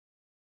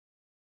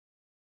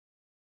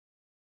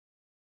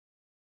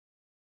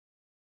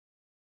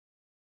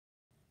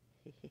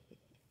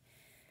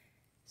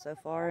So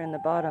far in the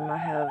bottom I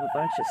have a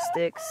bunch of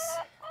sticks,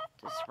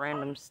 just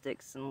random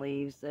sticks and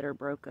leaves that are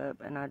broke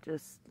up, and I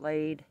just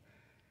laid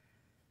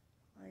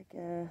like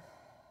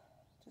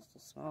just a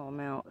small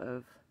amount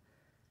of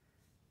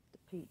the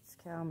Pete's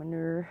cow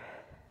manure.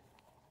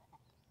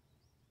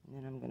 And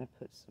then I'm going to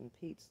put some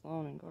Pete's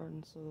lawn and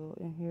garden soil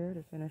in here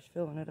to finish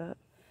filling it up.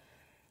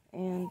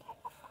 And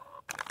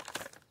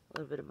a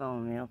little bit of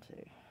bone meal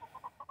too.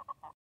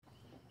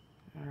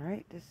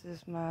 Alright, this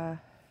is my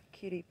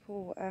kiddie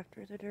pool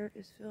after the dirt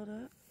is filled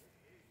up.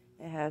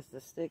 It has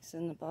the sticks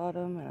in the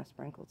bottom, and I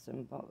sprinkled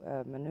some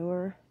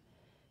manure,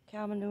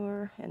 cow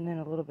manure, and then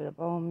a little bit of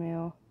bone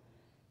meal,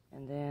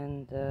 and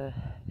then the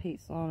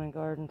Pete's lawn and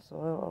garden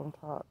soil on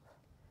top.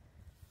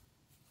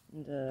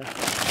 The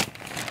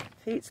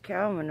Pete's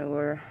cow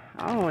manure,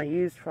 I only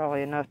used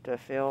probably enough to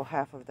fill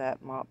half of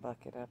that mop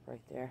bucket up right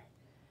there.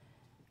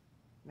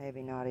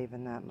 Maybe not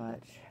even that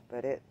much,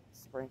 but it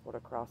sprinkled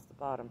across the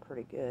bottom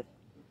pretty good.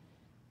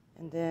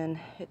 And then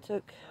it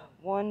took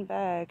one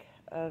bag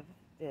of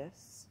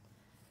this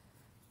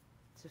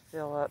to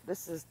fill up.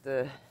 This is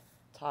the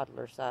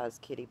toddler size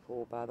kiddie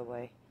pool, by the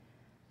way.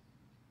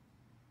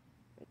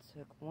 It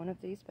took one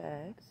of these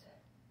bags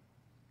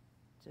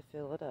to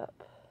fill it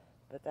up.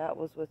 But that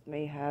was with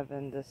me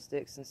having the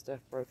sticks and stuff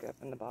broke up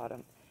in the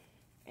bottom.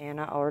 And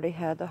I already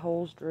had the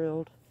holes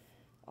drilled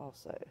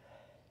also.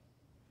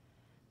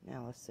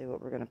 Now let's see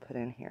what we're going to put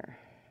in here.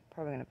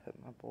 Probably going to put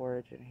my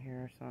borage in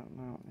here or something.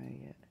 I don't know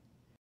yet.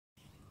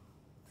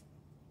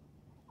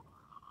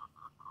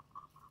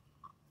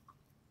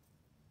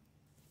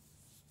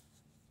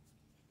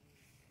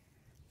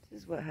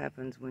 This is what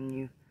happens when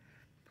you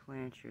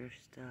plant your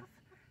stuff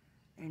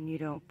and you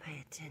don't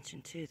pay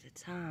attention to the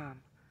time.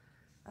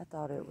 I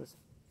thought it was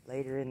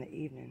later in the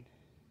evening,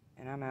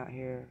 and I'm out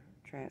here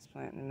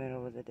transplanting in the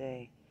middle of the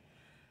day.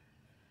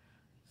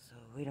 So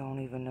we don't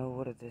even know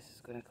what if this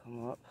is going to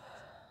come up.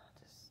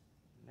 Just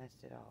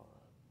messed it all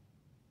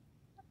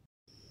up.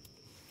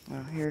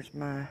 Well, here's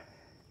my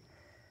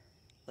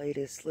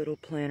latest little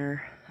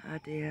planter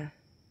idea.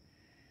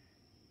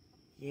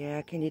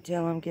 Yeah, can you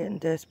tell I'm getting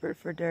desperate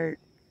for dirt?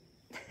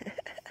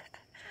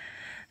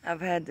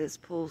 I've had this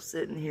pool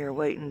sitting here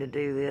waiting to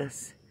do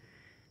this.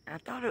 I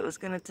thought it was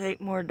going to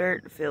take more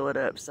dirt to fill it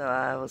up, so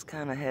I was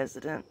kind of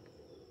hesitant.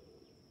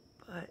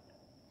 But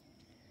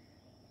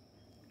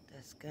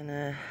just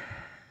gonna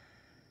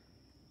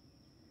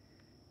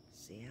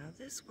see how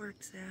this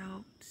works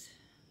out.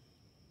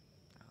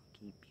 I'll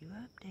keep you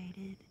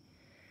updated.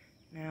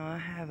 Now I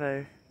have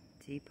a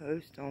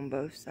T-post on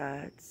both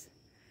sides.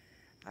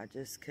 I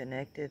just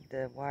connected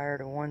the wire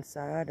to one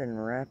side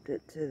and wrapped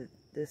it to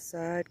this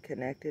side,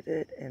 connected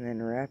it, and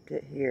then wrapped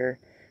it here.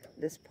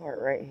 This part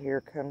right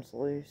here comes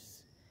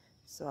loose,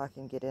 so I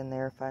can get in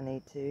there if I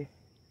need to.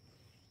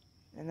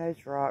 And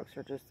those rocks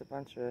are just a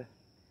bunch of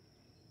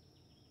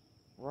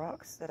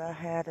rocks that I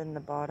had in the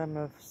bottom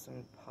of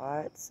some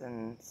pots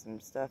and some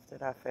stuff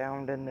that I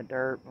found in the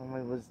dirt when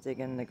we was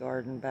digging the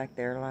garden back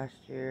there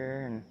last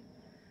year and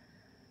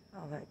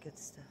all that good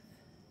stuff.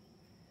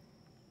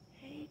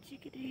 Hey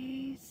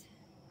chickadees.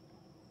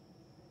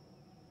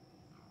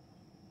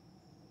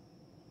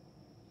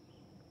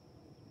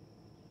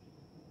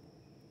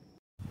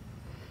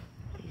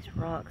 These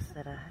rocks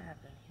that I have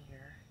in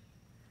here,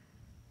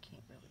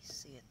 can't really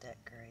see it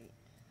that great,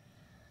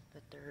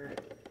 but they're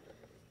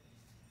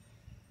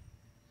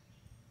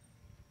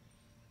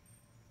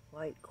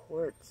white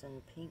quartz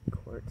and pink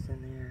quartz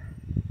in there.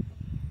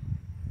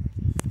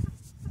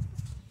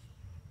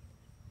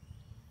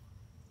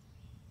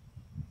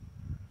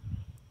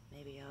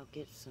 Maybe I'll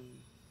get some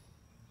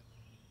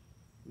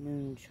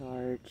moon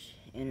charge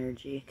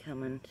energy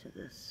coming to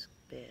this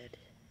bed.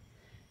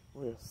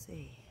 We'll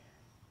see.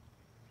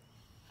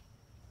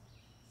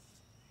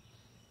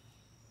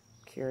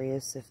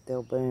 Curious if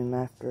they'll bloom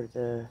after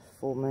the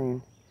full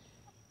moon.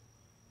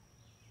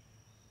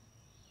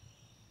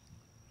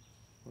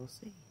 We'll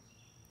see.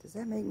 Does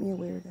that make me a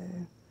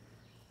weirdo?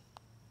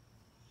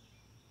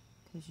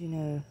 Because you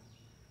know,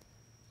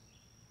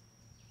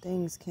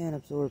 things can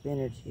absorb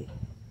energy.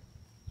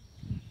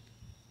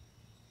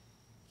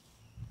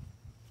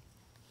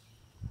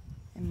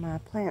 And my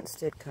plants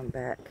did come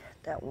back.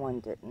 That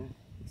one didn't.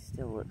 He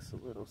still looks a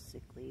little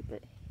sickly,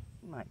 but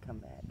he might come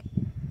back.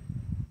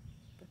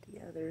 But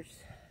the others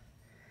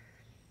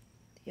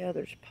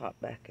pop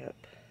back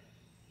up.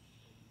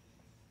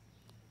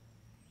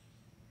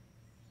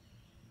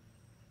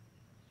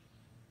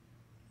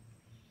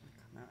 I'll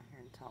come out here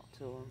and talk to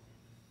them.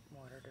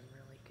 Watered them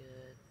really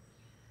good,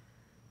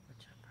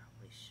 which I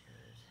probably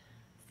should.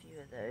 A few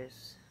of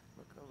those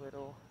look a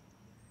little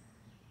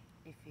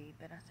iffy,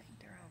 but I think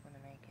they're all going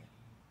to make it.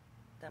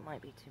 That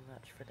might be too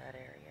much for that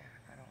area.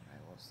 I don't know.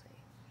 We'll see.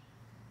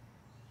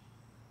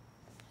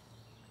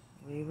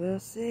 We will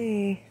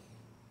see.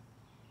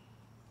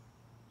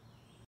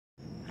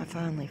 I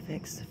finally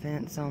fixed the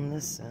fence on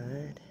this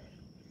side,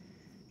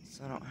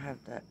 so I don't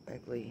have that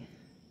ugly,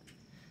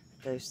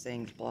 those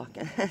things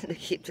blocking to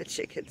keep the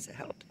chickens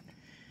out.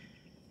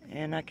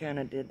 And I kind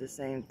of did the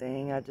same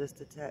thing. I just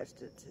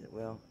attached it to,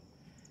 well,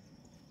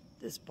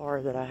 this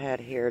bar that I had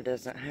here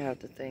doesn't have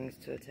the things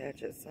to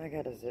attach it, so I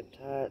got to zip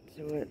tie it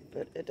to it,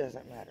 but it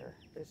doesn't matter.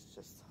 It's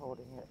just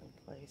holding it in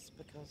place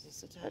because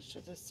it's attached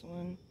to this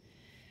one.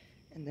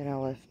 And then I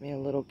left me a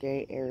little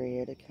gate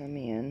area to come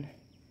in.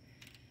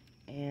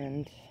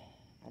 And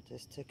I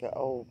just took a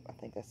old, I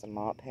think that's a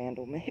mop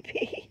handle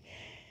maybe,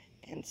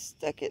 and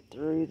stuck it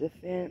through the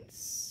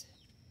fence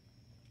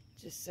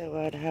just so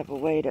I'd have a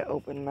way to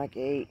open my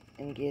gate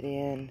and get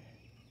in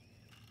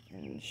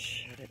and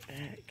shut it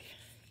back.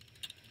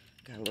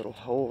 Got a little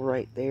hole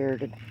right there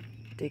to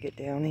dig it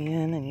down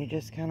in, and you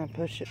just kind of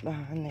push it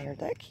behind there.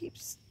 That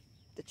keeps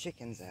the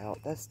chickens out.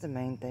 That's the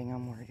main thing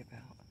I'm worried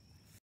about.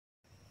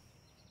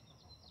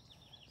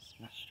 It's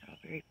my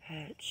strawberry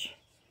patch.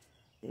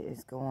 It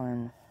is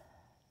going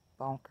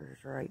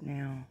bonkers right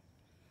now.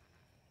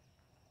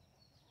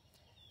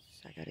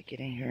 So I gotta get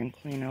in here and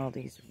clean all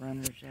these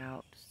runners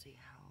out to see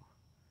how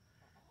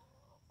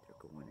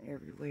they're going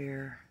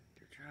everywhere.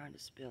 They're trying to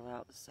spill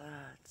out the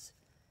sides.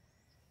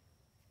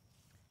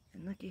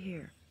 And looky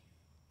here.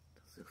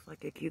 This looks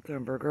like a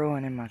cucumber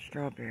growing in my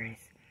strawberries.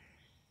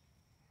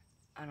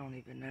 I don't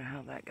even know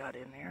how that got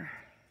in there.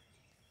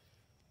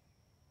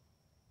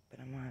 But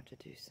I'm gonna have to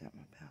do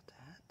something about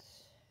that.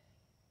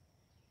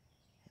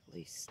 At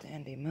least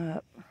stand him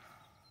up.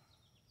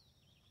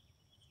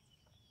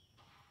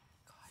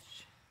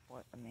 Gosh,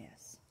 what a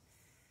mess.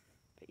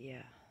 But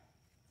yeah,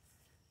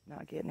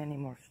 not getting any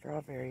more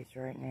strawberries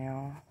right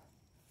now.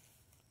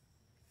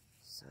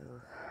 So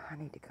I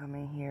need to come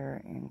in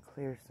here and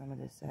clear some of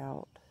this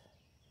out.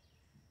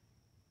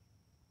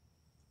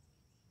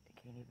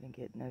 I can't even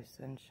get no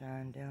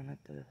sunshine down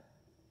at the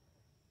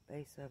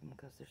base of them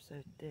because they're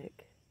so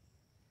thick.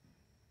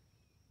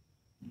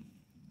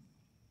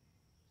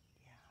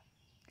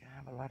 I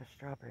have a lot of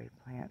strawberry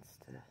plants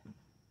to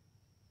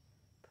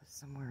put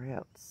somewhere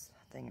else.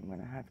 I think I'm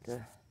going to have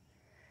to,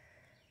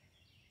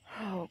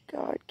 oh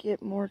God,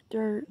 get more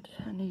dirt.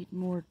 I need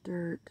more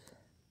dirt.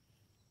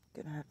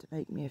 Going to have to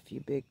make me a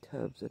few big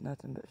tubs of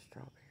nothing but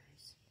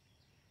strawberries.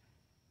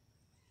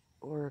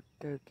 Or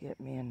go get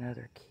me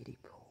another kiddie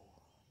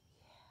pool.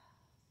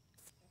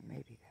 Yeah,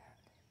 maybe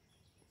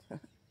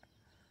that.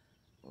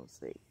 We'll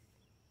see.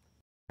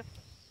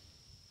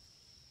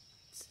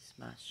 This is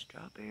my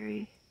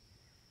strawberry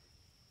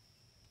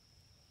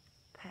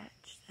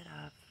patch that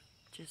I've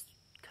just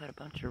cut a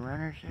bunch of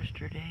runners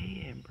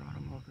yesterday and brought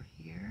them over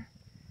here.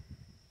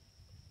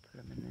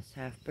 Put them in this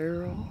half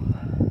barrel.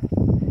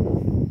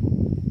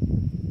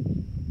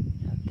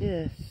 Now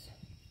this,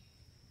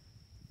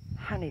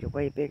 I need a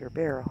way bigger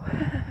barrel.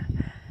 There's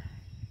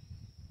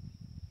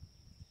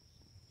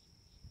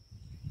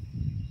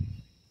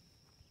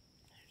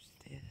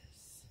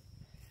this.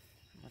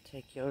 I'm going to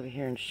take you over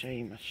here and show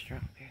you my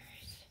strawberries.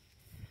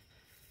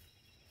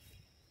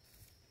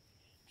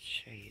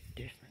 Show you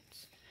the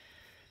difference.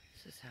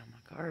 This is how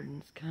my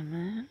gardens come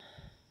in.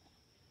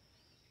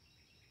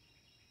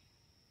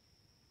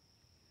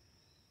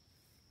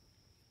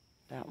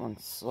 That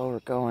one's slower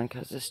going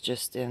because it's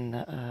just in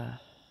the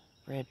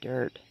red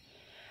dirt.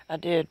 I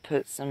did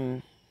put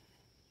some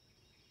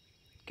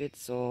good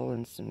soil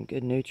and some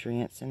good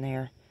nutrients in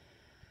there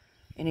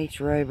in each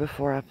row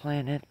before I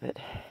planted, but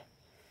this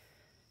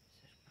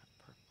is my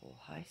purple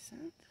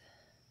hyacinth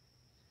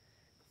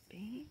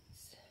beans.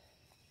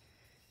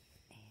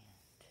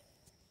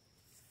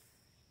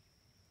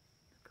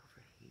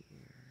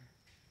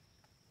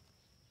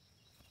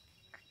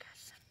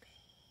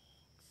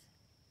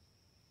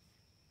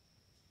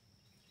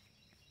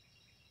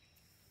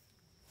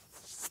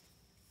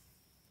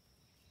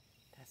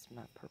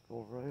 My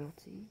purple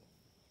royalty.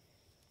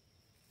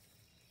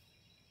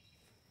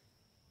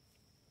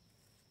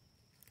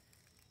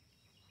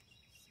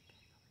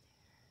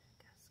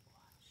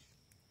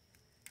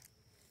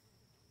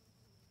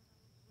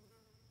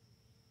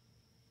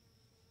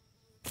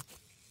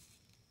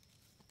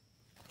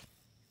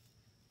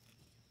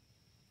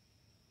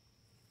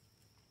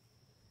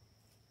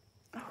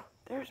 Oh,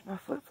 there's my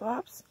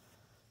flip-flops.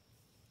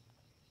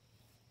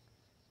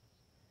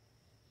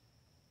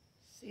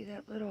 See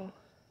that little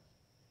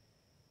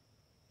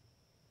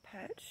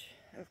patch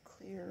of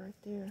clear right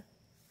there?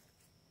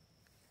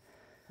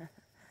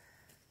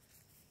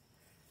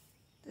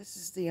 This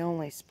is the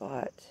only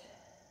spot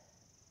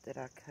that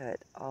I cut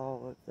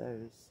all of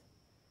those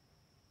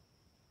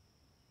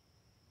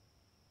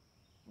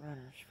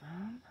runners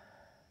from,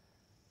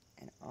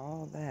 and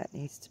all that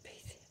needs to be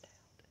thinned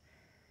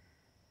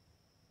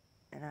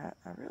out.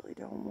 And I really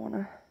don't want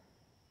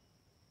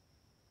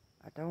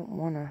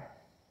to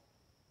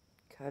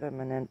cut them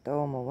and then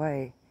throw them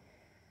away.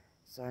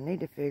 So I need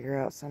to figure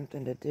out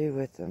something to do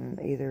with them,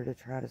 either to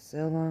try to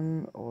sell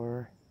them,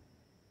 or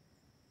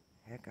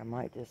heck, I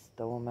might just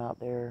throw them out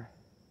there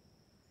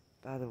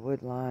by the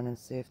wood line and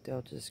see if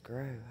they'll just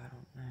grow. I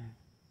don't know.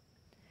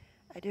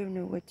 I don't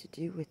know what to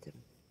do with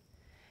them.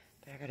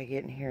 But I gotta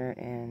get in here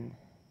and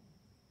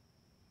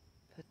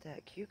put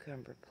that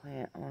cucumber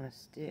plant on a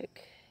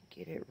stick,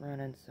 get it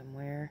running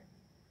somewhere,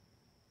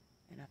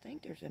 And I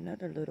think there's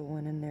another little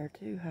one in there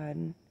too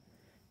hiding.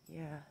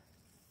 Yeah,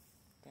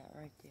 that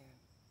right there.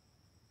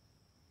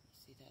 You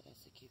see that?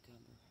 That's a cucumber.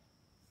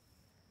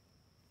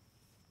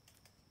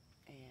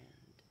 And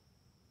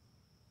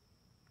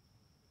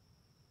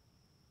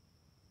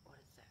what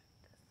is that?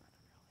 That's not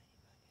a real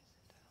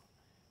ladybug,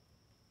 is it?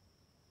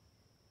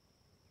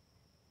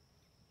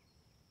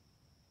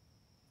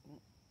 I don't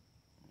know.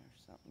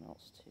 There's something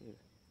else too.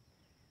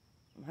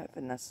 I'm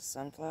hoping that's a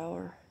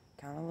sunflower.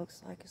 Kind of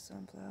looks like a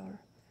sunflower.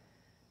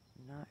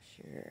 I'm not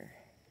sure.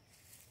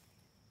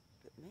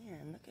 But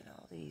man, look at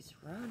all these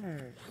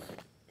runners.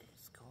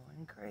 It's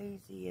going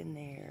crazy in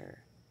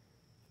there.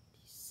 Do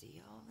you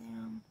see all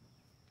them?